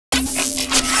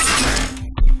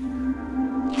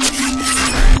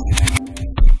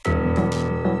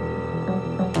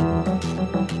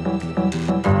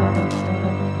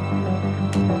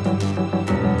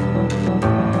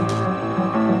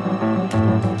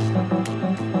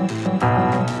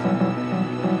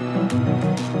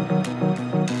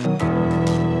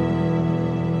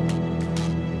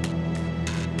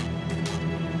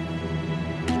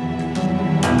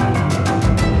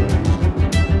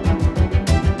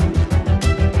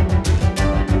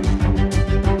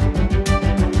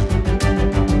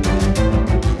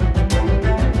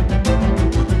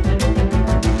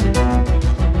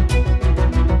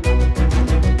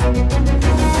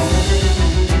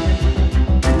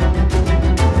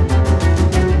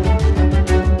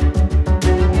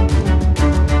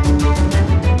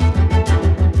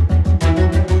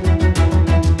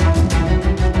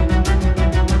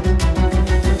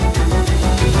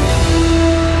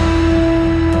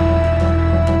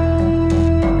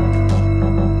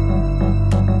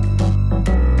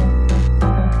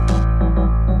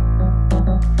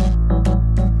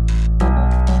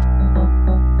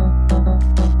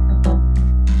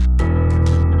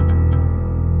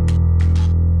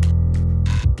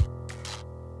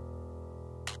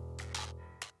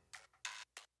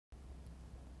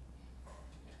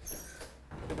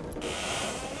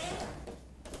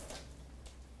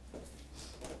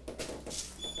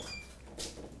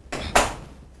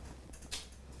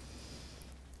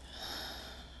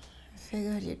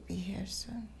figured you'd be here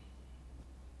soon.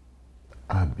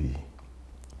 Abby.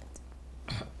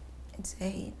 It's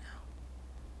A now.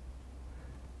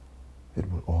 It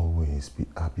will always be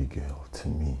Abigail to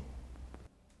me.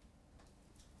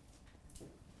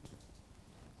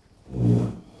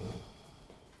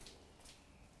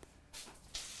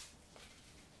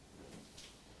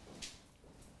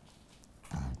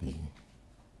 Abby.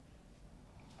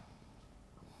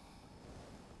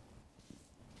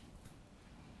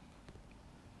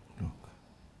 Look,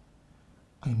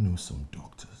 I know some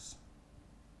doctors.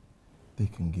 They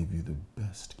can give you the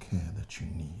best care that you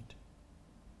need.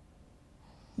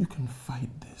 You can fight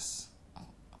this.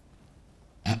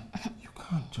 You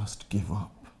can't just give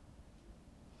up.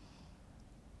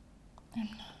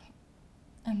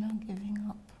 I'm not giving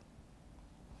up.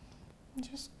 I'm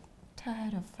just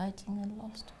tired of fighting a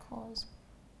lost cause.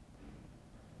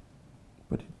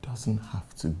 But it doesn't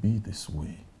have to be this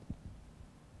way.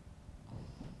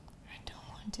 I don't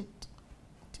want it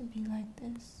to be like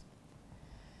this.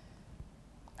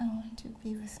 I want to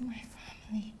be with my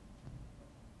family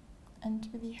and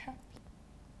to be happy.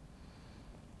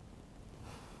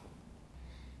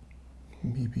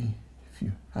 Maybe if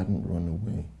you hadn't run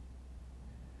away.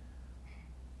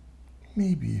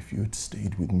 Maybe if you had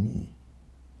stayed with me.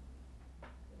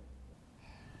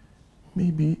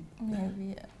 Maybe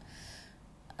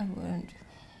I wouldn't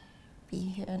be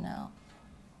here now,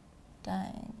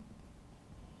 dying.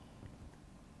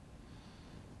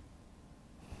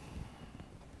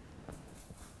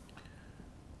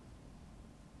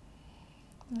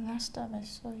 The last time I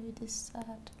saw you this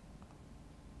sad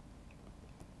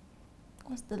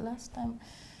was the last time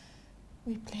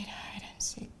we played hide and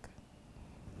seek.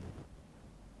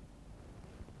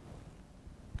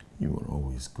 you were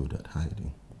always good at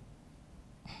hiding.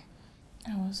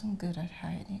 I wasn't good at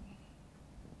hiding.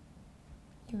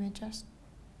 You were just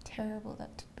terrible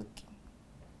at looking.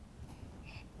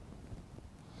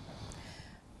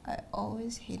 I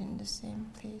always hid in the same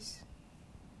place.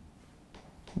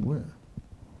 Where?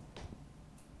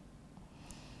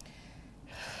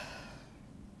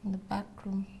 In the back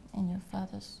room in your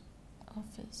father's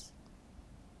office.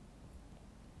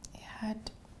 He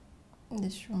had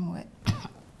this room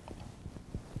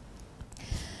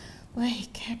where he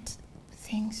kept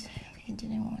things he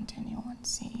didn't want anyone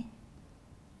seeing.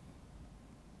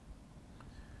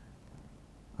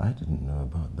 I didn't know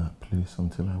about that place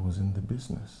until I was in the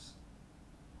business.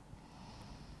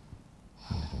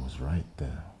 And it was right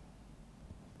there,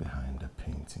 behind a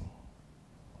painting.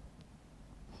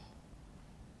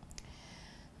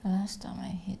 The last time I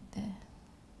hid there,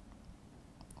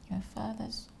 your father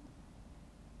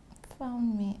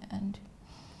found me and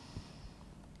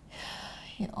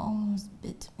he almost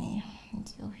bit me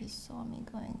until he saw me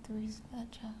going through his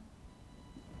ledger.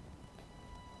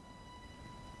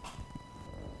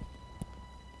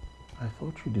 I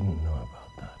thought you didn't know about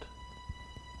that.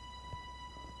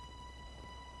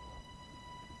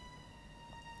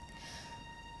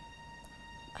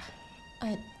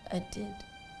 I did.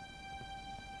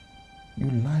 You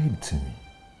lied to me.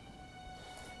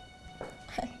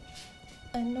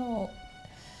 I know.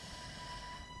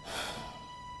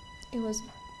 It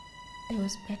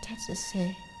was better to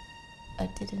say I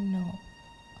didn't know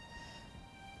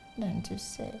than to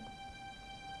say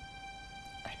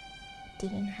I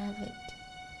didn't have it.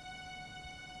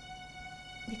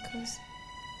 Because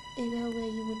either way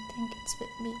you would think it's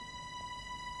with me.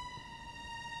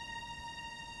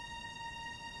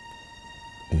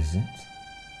 Is it?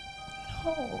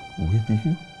 No. With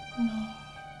you? No.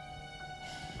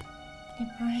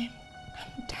 Ibrahim,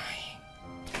 I'm dying.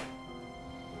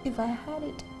 If I had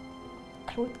it,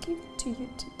 I would give it to you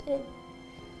today.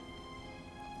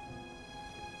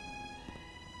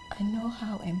 I know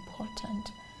how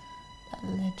important that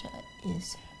ledger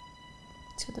is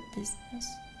to the business.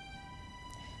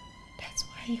 That's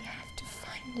why you have to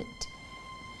find it.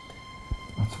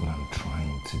 That's what I'm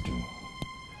trying to do.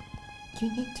 You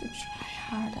need to try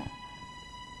harder.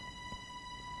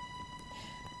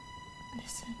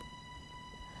 Listen,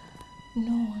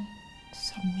 no one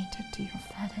submitted to your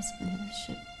father's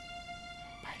leadership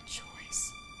by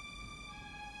choice.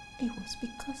 It was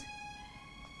because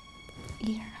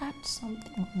he had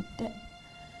something on them,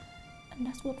 and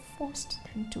that's what forced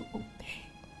them to obey.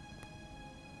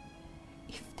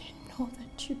 If they know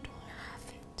that you don't have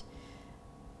it,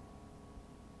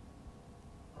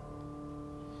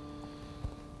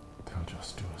 they'll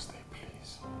just do as they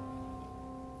please.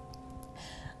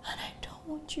 and I don't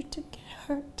want you to get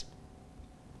hurt.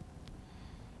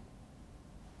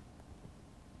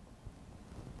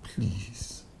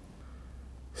 Please,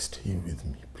 stay with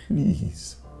me,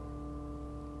 please.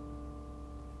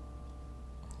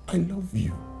 I love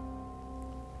you.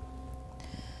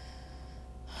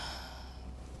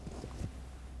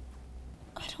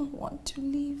 I don't want to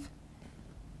leave.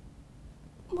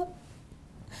 But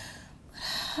I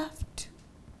have to.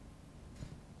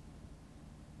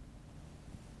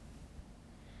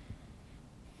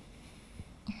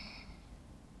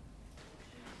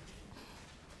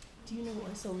 Do you know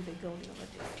what I saw with a girl the other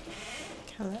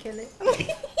day? Kill it.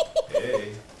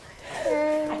 Hey.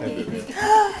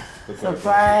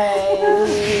 Surprise!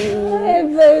 Hey,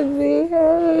 baby.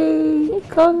 Hey,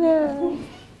 come here.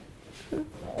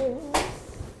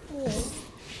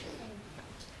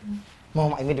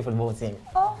 Mom, I made it for the whole team.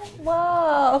 Oh,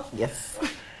 wow. Yes.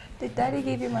 Did Daddy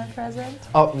give you my present?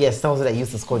 Oh, yes, that was what I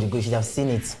used to score the goal. You should have seen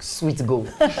it. Sweet goal.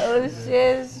 Oh,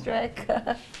 shit,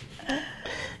 striker.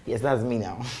 Yes, that's me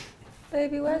now.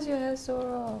 Baby, why's your hair so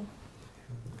raw?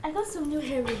 I got some new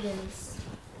hair ribbons.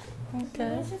 Okay.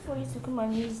 I'm waiting for you to come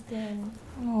and use them.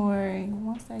 Don't worry.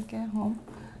 Once I get home,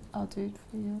 I'll do it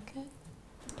for you, okay?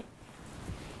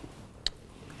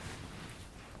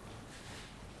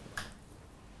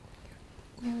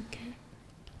 You okay?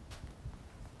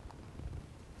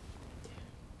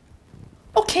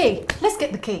 Okay, let's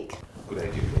get the cake. Good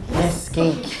idea. Yes,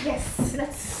 cake. Yes,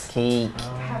 let's Cake.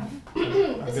 have.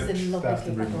 This is a lovely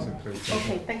cake.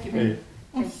 Okay, thank you, baby.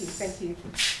 Thank you.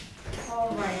 All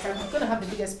right, I'm gonna have the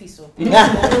biggest piece of. You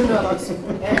always have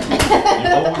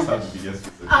the biggest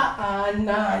piece.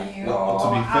 Nah, you. No, to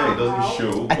be fair, it doesn't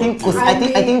show. I think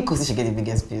Kusi should get the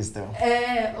biggest piece though.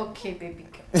 Okay, baby.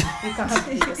 You can have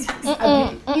the biggest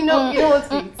piece. You know what it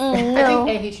is? I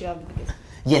think he should have the biggest.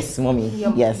 Yes, mommy.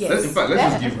 Yes. Let's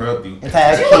just give her the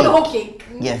Entire Do you want the whole cake.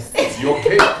 cake? Yes. It's your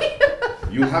cake.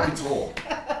 You have it all.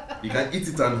 You can eat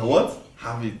it and what?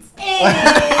 Have it.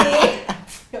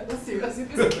 You're not serious.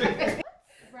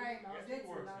 Right now, it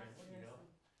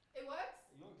works?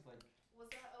 Was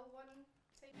that a one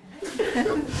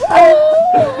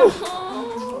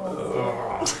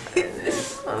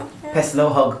take? Personal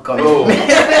hug coming. Oh.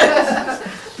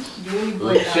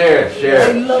 Share,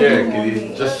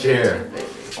 kitty. Just share.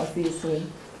 I'll see you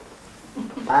soon.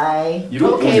 Bye. You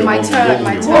don't Okay, own your my mom, turn, you don't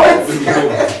my own your turn.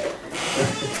 mom.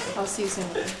 I'll see you soon.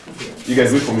 You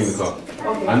guys wait for me in the car.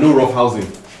 Okay. I know rough housing.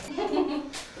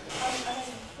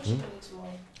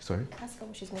 Sorry? Ask her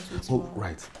what she's going to eat Oh, tomorrow.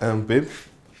 right. Babe.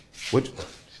 What?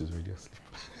 She's already asleep.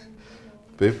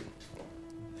 Babe.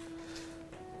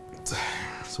 So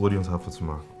what do you want to have for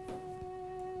tomorrow?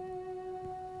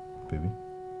 Baby?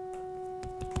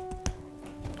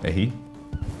 Hey.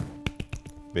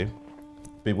 Babe?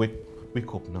 Babe,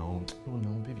 wake up now. No,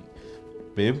 baby.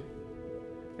 Babe?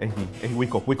 Hey,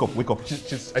 wake up.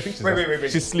 She's I think she's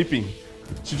Wait. She's sleeping.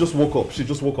 She just woke up.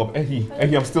 Hey,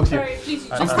 I'm still here. Sorry, please,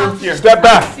 you I'm just still have here. to Step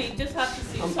back. see. Just have to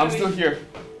see. I'm still here.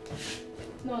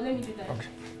 No, let me do that. Okay.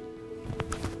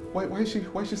 Why is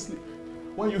she sleep?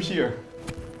 Why are you here?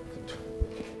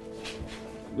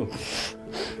 No.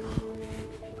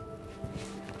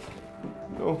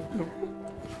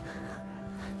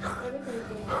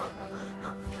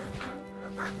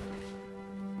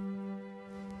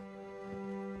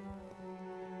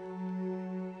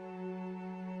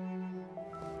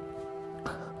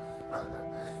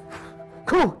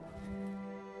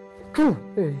 Cool.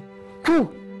 Hey, cool.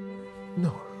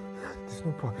 No, there's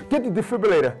no problem. Get the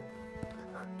defibrillator.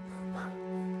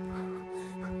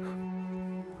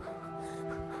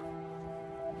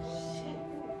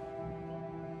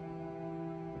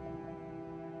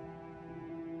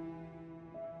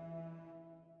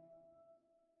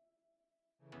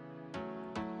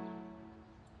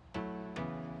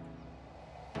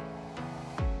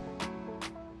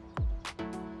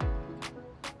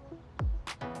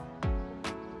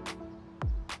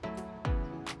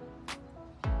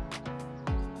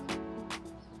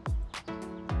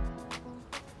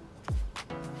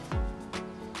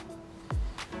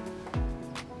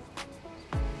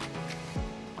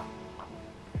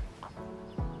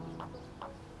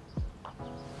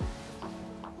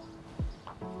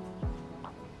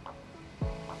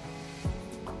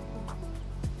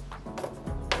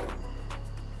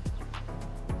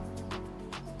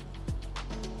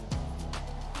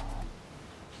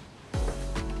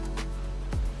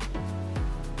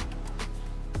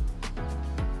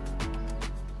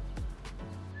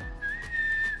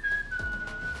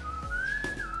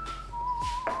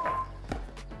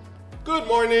 Good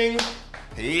morning.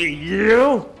 Hey,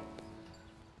 you.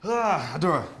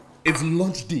 Adora, it's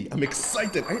lunch day. I'm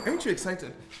excited. Aren't you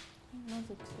excited?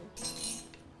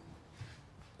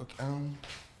 Okay,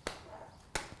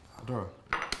 Adora,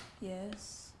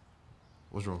 Yes,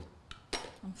 what's wrong?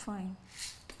 I'm fine.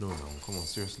 No, come on,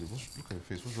 seriously. Look at your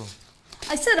face. What's wrong?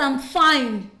 I said I'm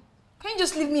fine. Can you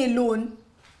just leave me alone?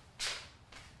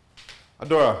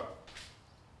 Adora,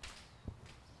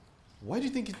 why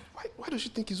does she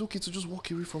think it's okay to just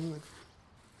walk away from him?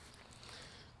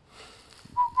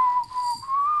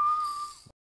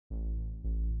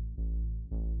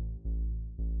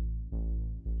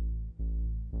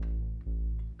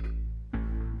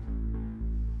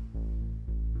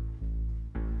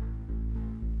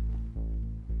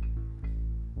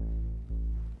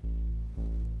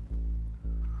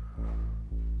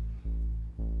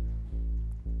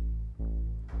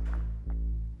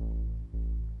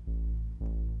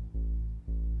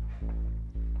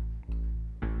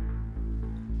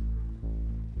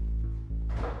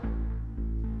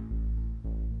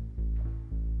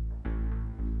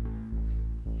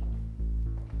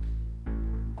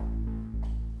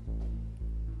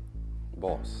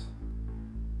 Boss.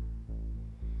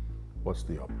 What's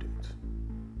the update?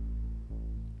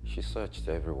 She searched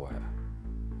everywhere.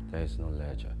 There is no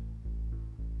ledger.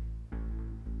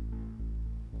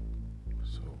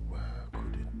 So where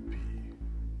could it be?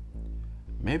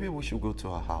 Maybe we should go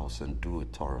to her house and do a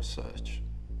thorough search.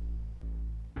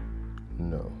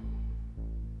 No,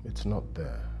 it's not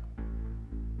there.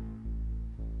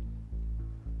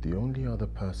 The only other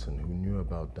person who knew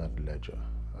about that ledger,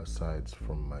 aside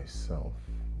from myself,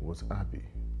 was Abby.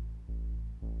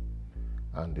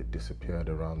 And it disappeared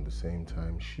around the same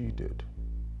time she did.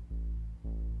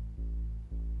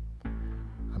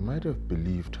 I might have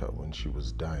believed her when she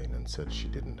was dying and said she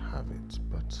didn't have it,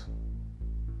 but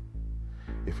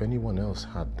if anyone else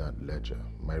had that ledger,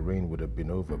 my reign would have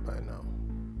been over by now.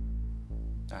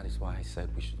 That is why I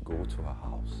said we should go to her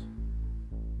house.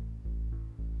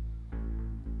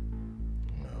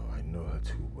 No, I know her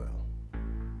too well.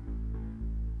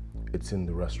 It's in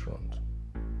the restaurant.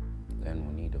 Then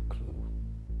we need a clue.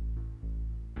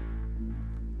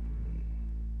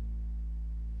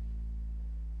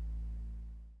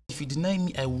 If you deny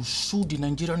me, I will sue the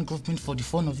Nigerian government for the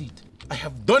fun of it. I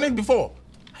have done it before.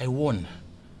 I won.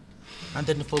 And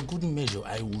then for good measure,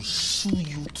 I will sue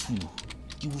you too.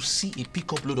 You will see a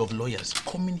pickup load of lawyers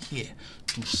coming here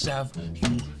to serve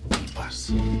you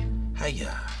papers.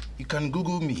 Hiya. You can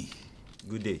Google me.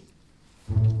 Good day.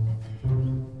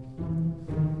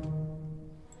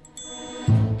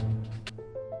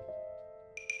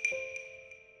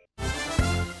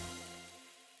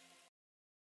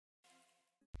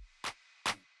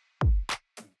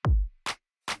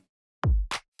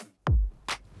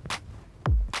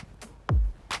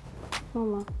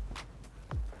 Mama.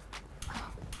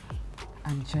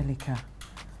 Angelica,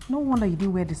 no wonder you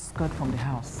didn't wear this skirt from the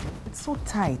house. It's so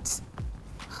tight.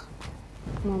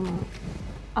 Mama,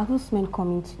 are those men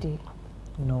coming today?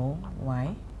 No,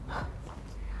 why?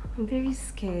 I'm very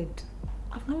scared.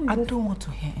 I don't want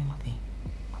to hear anything.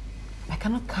 I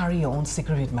cannot carry your own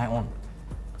secret with my own.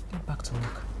 Get back to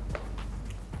work.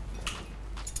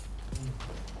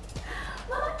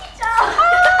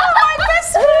 My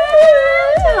best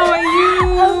friend! How are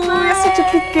you? I'm fine. You're such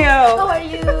a big girl. How are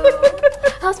you?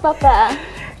 How's Papa?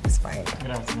 It's fine.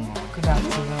 Good afternoon. Good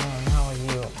afternoon. How are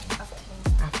you?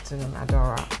 Afternoon,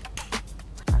 Adora.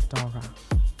 Adora.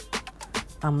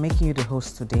 I'm making you the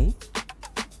host today.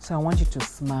 So I want you to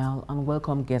smile and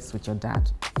welcome guests with your dad,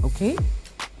 okay?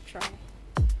 Try.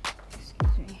 Excuse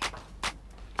me.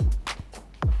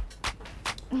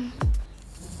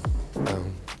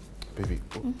 Baby,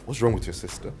 what's wrong with your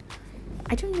sister?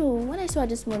 I don't know. When I saw her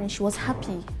this morning, she was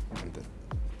happy. And then,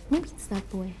 Maybe it's that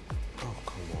boy. oh,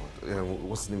 come on.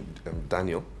 What's his name?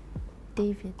 Daniel?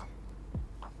 David.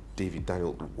 David,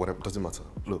 Daniel, whatever, doesn't matter.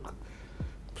 Look,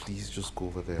 please just go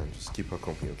over there and just keep her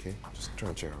company, okay? Just try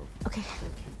and cheer her up. Okay.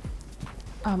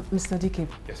 Mr. DK,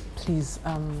 Yes, please,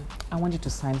 I want you to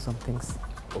sign some things.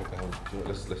 Oh,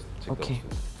 let's take Okay.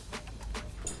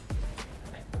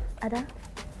 Ada,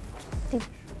 did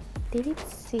David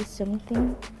say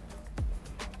something?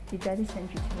 Did Daddy send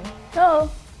you to me? No,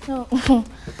 no.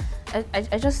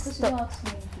 I just thought.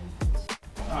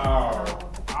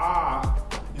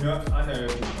 You know, I know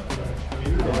everything. I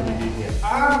mean, look at what they did here.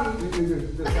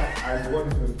 I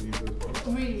want to do this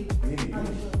one. Really? Really? I'm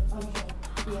sure.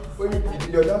 Yes.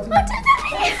 Wait, you're doubting me?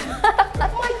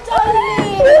 My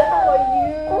darling! How are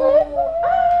you?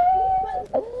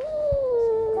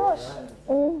 Gosh.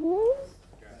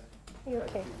 You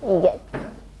okay? Yes.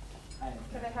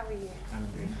 How are you? I'm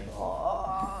great.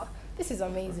 Oh, this is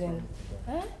amazing.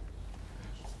 Huh?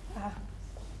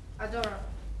 Adora.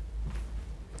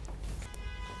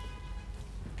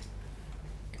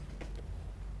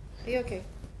 Are you okay?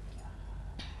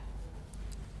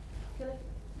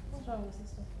 What's wrong with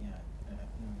sister?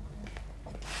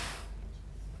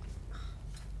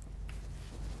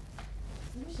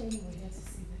 I wish anyone were here to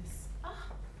see this.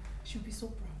 She'll be so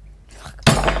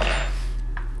proud.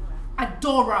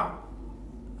 Adora!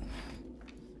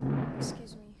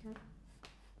 Excuse me.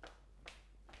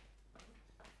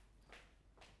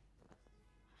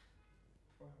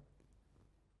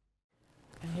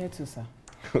 I'm here too, sir.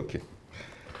 Okay.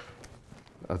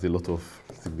 That's a lot of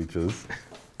signatures.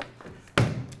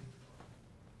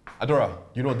 Adora,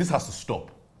 you know, this has to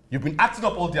stop. You've been acting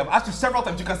up all day. I've asked you several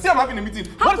times. You can see I'm having a meeting.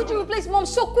 How could you replace Mom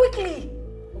so quickly?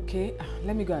 Okay,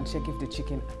 let me go and check if the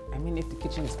kitchen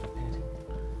is prepared.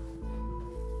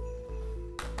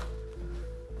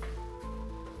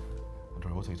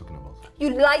 Adora, what are you talking about? You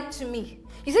lied to me.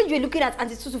 You said you were looking at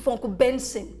Auntie Susu for Uncle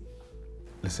Benson.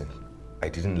 Listen, I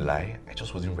didn't lie. I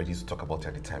just wasn't ready to talk about it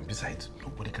at the time. Besides,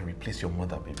 nobody can replace your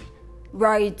mother, baby.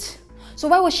 Right. So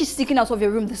why was she sneaking out of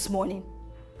your room this morning?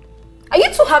 Are you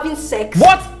two having sex?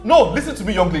 What? No, listen to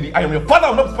me, young lady. I am your father. I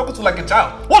will not be spoken to like a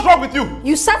child. What's wrong with you?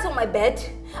 You sat on my bed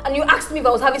and you asked me if I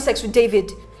was having sex with David.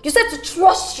 You said to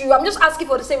trust you. I'm just asking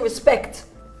for the same respect.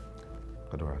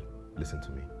 Adora, listen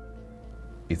to me.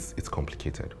 It's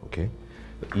complicated, okay?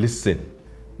 Listen,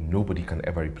 nobody can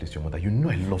ever replace your mother. You know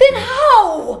I love you. Then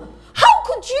how? How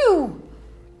could you?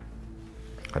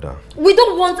 Adora. We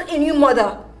don't want a new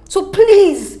mother. So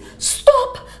please,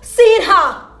 stop seeing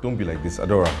her. Don't be like this,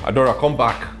 Adora. Adora, come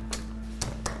back.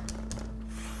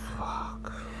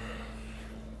 Fuck.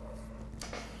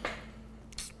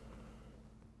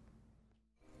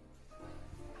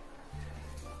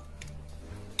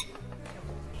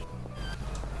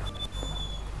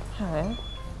 Hi.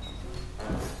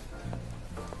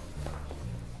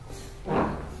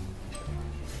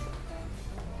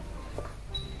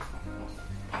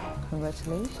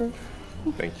 Congratulations.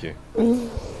 Thank you.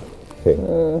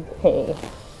 Hey.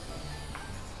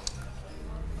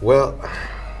 Well,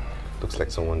 looks like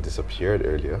someone disappeared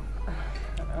earlier.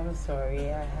 I'm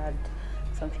sorry, I had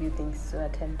some few things to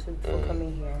attend to before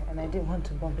coming here, and I didn't want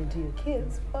to bump into your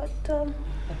kids, but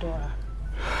Adora.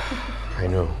 I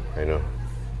know.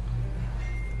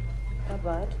 Not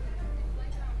bad.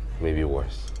 Maybe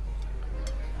worse.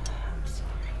 I'm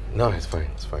sorry. No, it's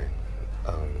fine.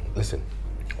 Listen,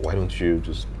 why don't you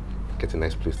just get a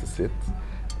nice place to sit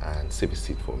and save a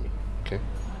seat for me, okay?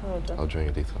 Hold on. I'll join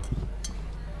you later.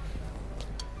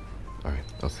 All right,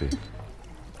 I'll see you.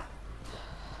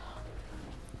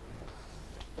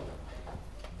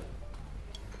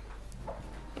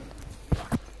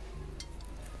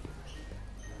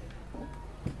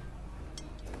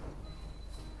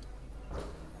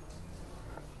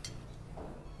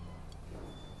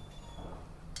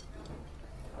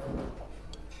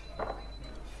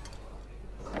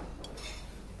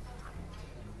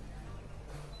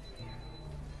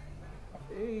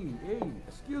 Hey,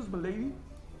 excuse me, lady.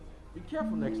 Be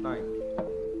careful next time.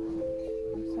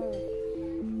 I'm sorry.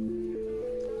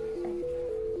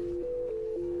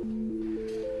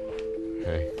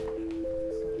 Hey,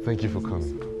 thank you for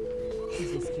coming.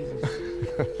 Excuse me.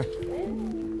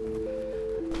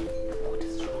 What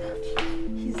is wrong with you?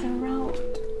 He's around.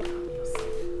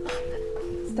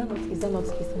 Is that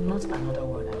not another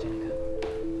word, Angelica?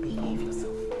 Behave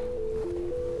yourself.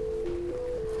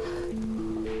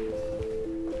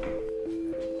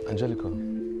 Angelica.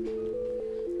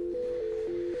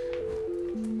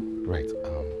 Right,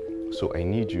 so I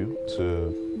need you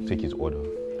to take his order.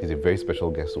 He's a very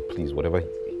special guest, so please, whatever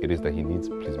it is that he needs,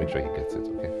 please make sure he gets it,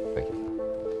 okay? Thank you.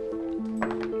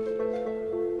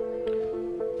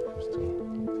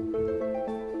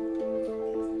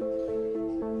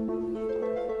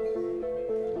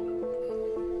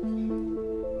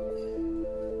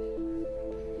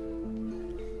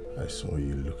 I saw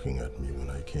you looking at me when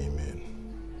I came in.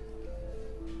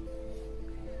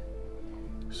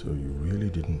 So you really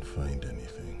didn't find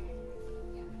anything.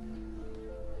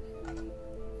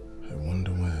 I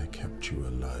wonder why I kept you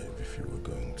alive if you were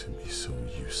going to be so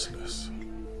useless.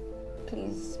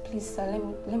 Please, sir,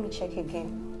 let me check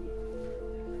again.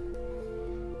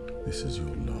 This is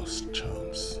your last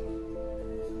chance.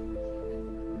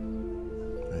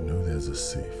 I know there's a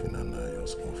safe in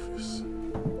Anaya's office.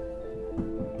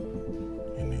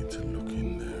 You need to look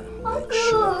in there and make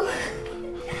sure.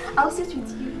 I'll sit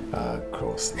with you. Of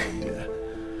course, my dear.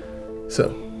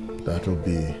 So, that'll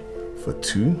be for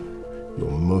two,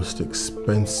 your most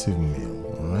expensive meal,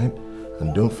 all right?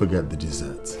 And don't forget the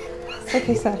dessert.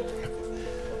 Okay, sir.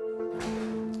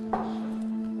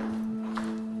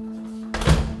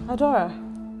 Adora.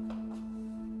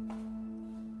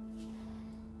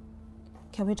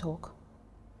 Can we talk?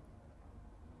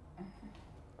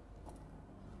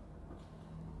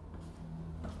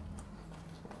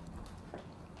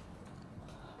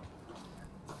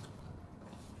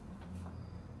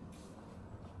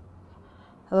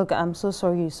 Look, I'm so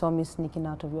sorry you saw me sneaking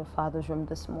out of your father's room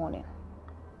this morning.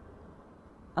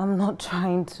 I'm not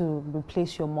trying to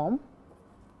replace your mom.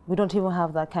 We don't even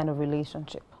have that kind of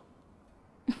relationship.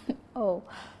 Oh,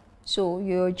 so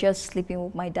you're just sleeping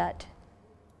with my dad?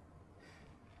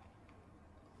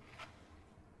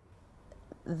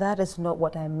 That is not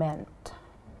what I meant.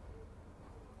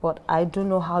 But I do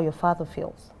know how your father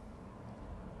feels.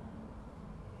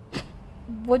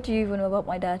 What do you even know about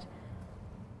my dad?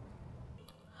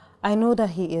 I know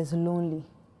that he is lonely.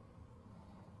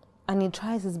 And he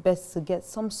tries his best to get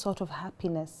some sort of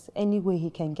happiness any way he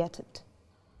can get it.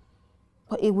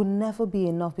 But it will never be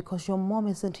enough because your mom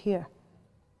isn't here.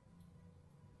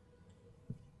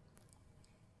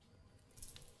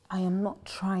 I am not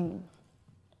trying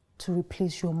to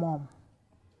replace your mom.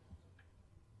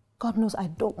 God knows I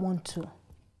don't want to.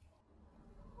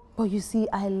 But you see,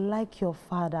 I like your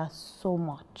father so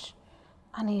much.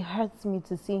 And it hurts me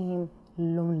to see him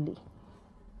lonely.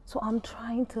 So I'm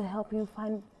trying to help him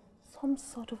find some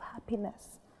sort of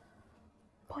happiness.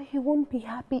 But he won't be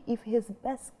happy if his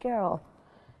best girl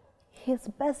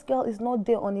is not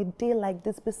there on a day like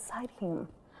this beside him.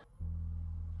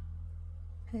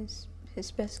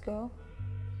 His best girl?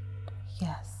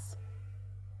 Yes.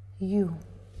 You.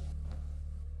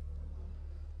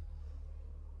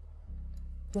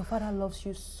 Your father loves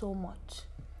you so much.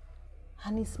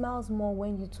 And he smiles more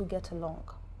when you two get along.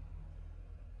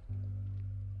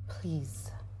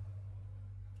 Please.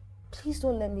 Please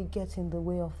don't let me get in the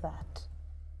way of that.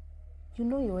 You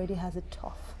know he already has it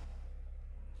tough.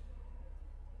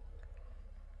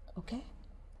 Okay?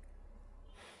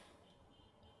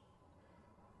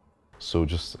 So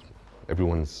just,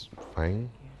 everyone's fine?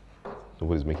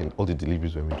 Nobody's making, all the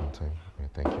deliveries were made on time. Right,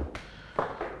 thank you.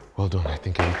 Well done, I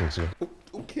think everything's good.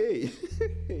 Okay.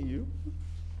 Hey, you.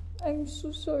 I'm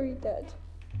so sorry, Dad.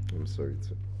 I'm sorry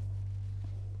too.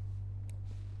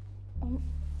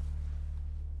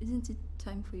 Isn't it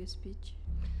time for your speech?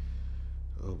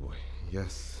 Oh boy,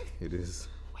 yes, it is.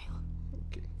 Well.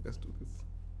 Okay, let's do this.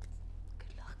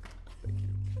 Good luck. Thank you.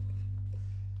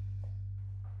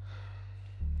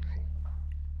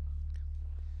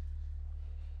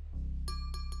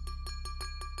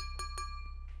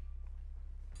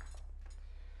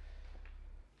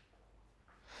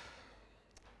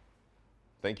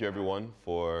 Thank you everyone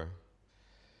for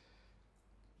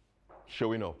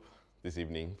showing up this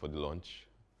evening for the lunch.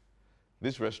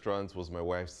 This restaurant was my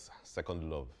wife's second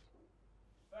love.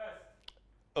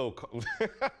 Oh,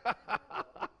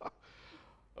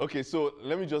 okay, so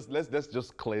let's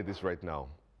just clear this right now.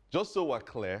 Just so we're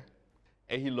clear,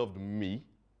 he loved me,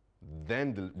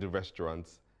 then the restaurant,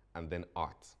 and then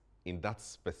art, in that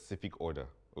specific order,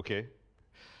 okay?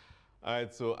 All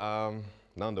right, so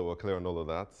now that we're clear on all of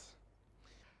that,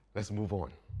 let's move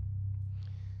on.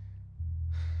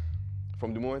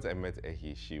 From the moment I met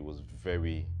Ehi, she was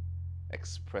very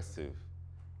expressive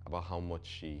about how much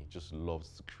she just loves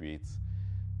to create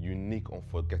unique,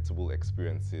 unforgettable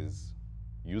experiences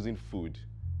using food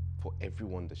for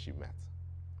everyone that she met.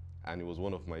 And it was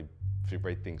one of my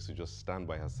favorite things to just stand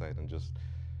by her side and just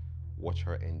watch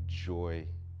her enjoy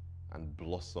and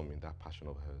blossom in that passion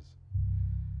of hers.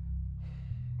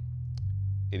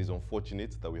 It is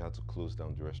unfortunate that we had to close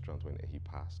down the restaurant when Ehi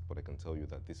passed, but I can tell you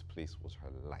that this place was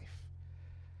her life.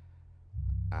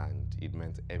 And it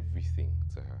meant everything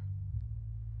to her.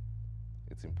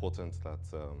 It's important that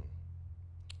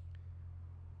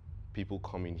people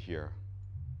come in here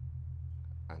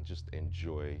and just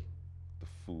enjoy the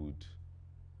food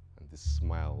and the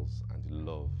smiles and the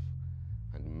love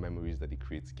and the memories that they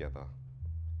create together.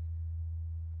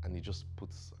 And it just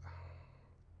puts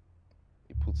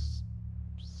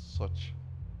such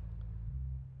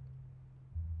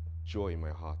joy in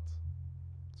my heart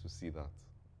to see that.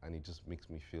 And it just makes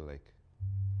me feel like,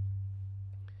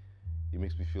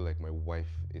 my wife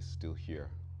is still here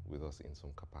with us in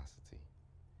some capacity.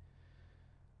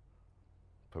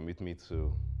 Permit me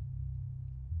to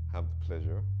have the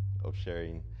pleasure of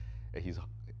sharing his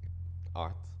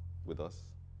art with us.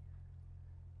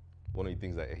 One of the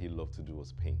things that he loved to do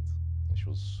was paint, and she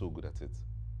was so good at it.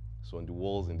 So on the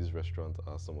walls in this restaurant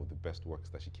are some of the best works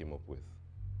that she came up with.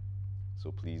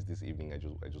 So please, this evening,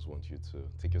 I just want you to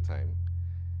take your time,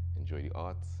 enjoy the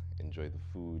art, enjoy the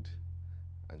food,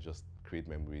 and just create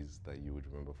memories that you would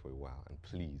remember for a while. And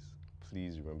please,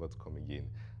 please remember to come again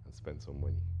and spend some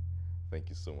money. Thank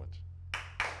you so much.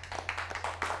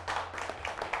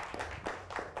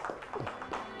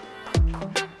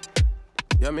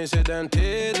 Yeah, me say then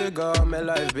days ago, my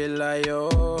life be like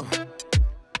yo.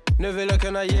 Nu vill jag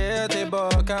kunna ge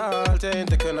tillbaka allt jag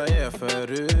inte kunna ge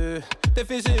förut. Det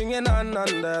finns ingen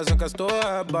annan där som kan stå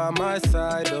här by my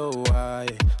side, oh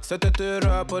why. Sättet du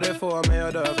rör på det får mig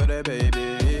att dö för dig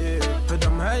baby. För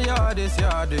de här yardis,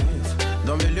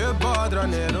 de vill ju bara dra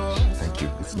ner oss. Thank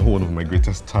you. It's not one of my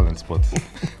greatest talents, but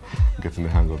getting the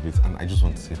hang of it. And I just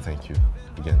want to say thank you.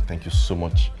 Again, thank you so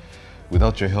much.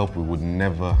 Without your help, we would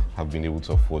never have been able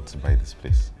to afford to buy this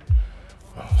place.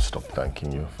 Oh, stop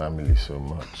thanking your family so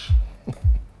much.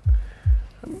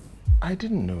 I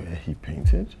didn't know he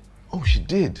painted. Oh, she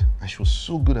did. And she was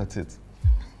so good at it.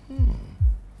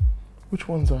 Which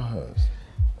ones are hers?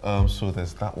 So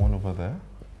there's that one over there.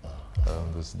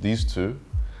 There's these two.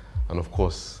 And of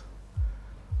course,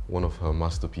 one of her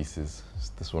masterpieces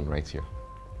is this one right here.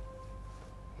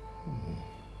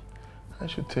 I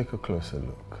should take a closer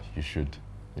look. You should.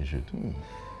 You should.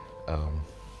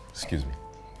 Excuse me.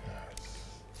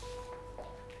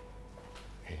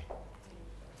 Hey,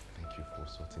 thank you for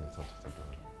sorting it out with the girl.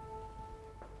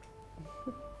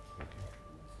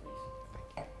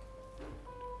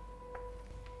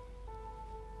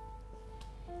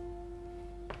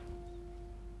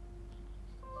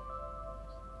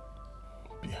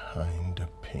 Behind the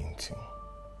painting.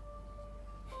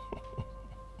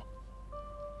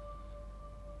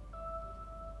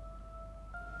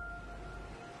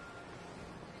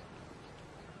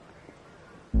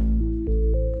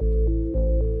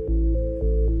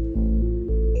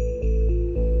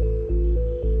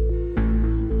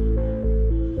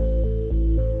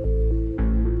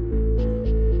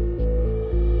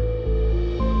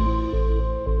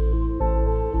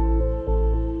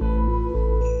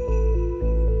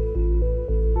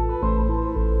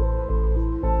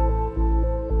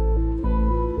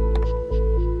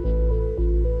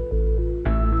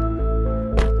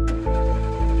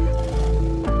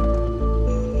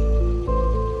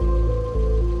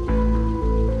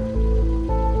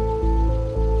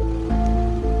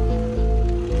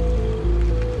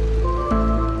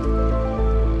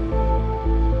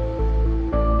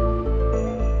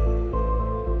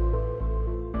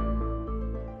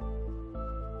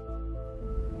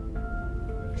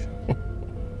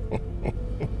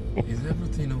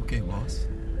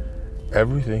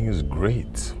 Everything is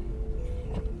great.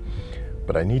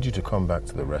 But I need you to come back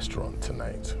to the restaurant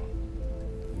tonight.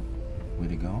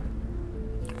 Where'd he go?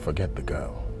 Forget the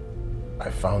girl. I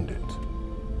found it.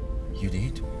 You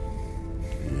did?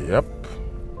 Yep.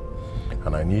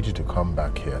 And I need you to come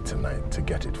back here tonight to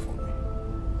get it for me.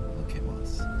 Okay,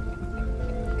 boss.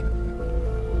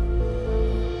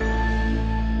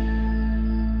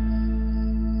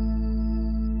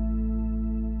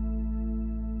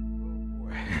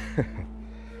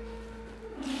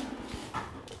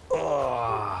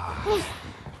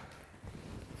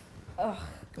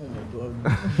 Oh my God.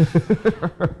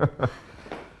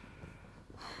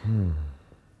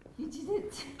 You did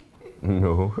it.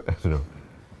 No, no.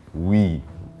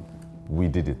 We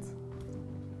did it.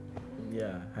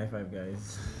 Yeah, high five,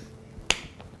 guys.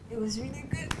 It was really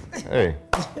good. Hey.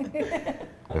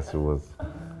 Yes, it was.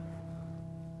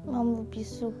 Mom will be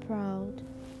so proud.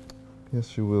 Yes,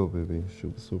 she will, baby.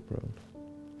 She'll be so proud.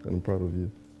 And I'm proud of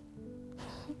you.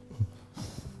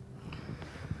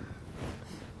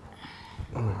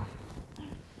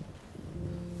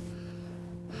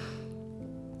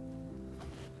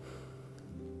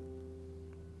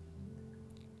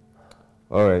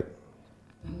 All right.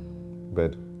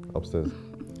 Bed, upstairs.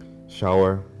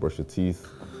 Shower, brush your teeth.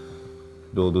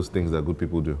 Do all those things that good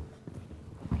people do.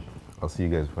 I'll see you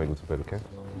guys before I go to bed, okay?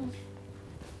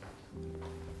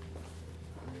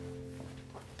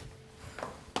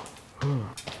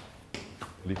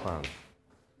 Leave hands.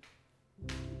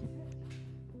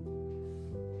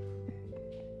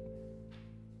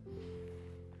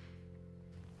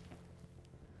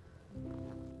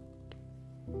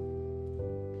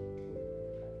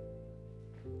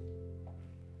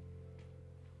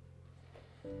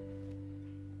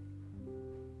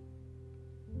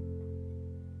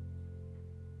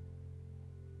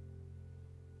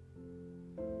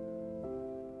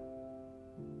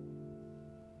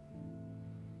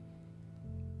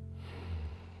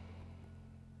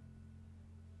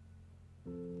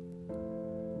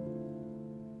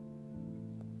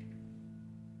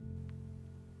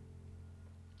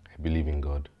 I believe in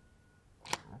God.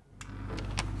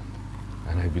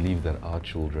 And I believe that our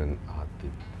children are the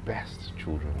best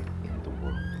children in the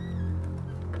world.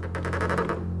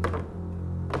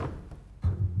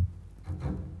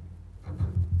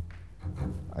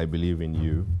 I believe in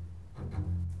you,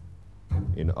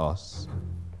 in us,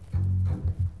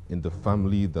 in the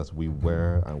family that we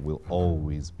were and will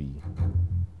always be.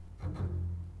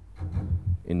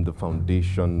 in the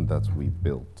foundation that we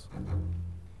built.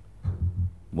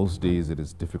 Most days it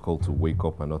is difficult to wake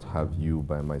up and not have you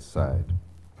by my side.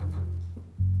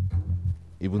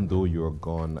 Even though you're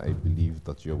gone, I believe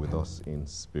that you're with us in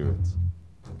spirit,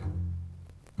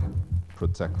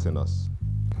 protecting us,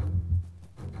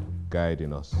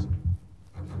 guiding us.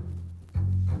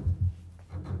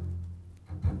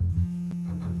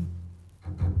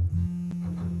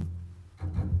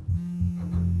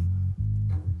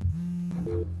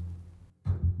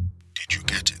 Did you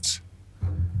get it?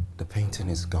 The painting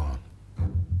is gone.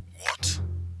 What?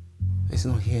 It's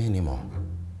not here anymore.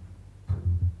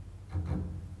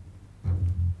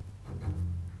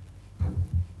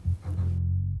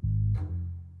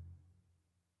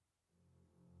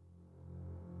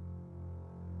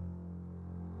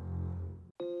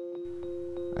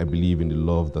 I believe in the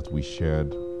love that we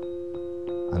shared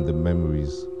and the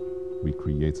memories we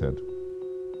created.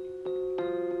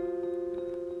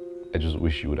 I just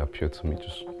wish you would appear to me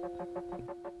just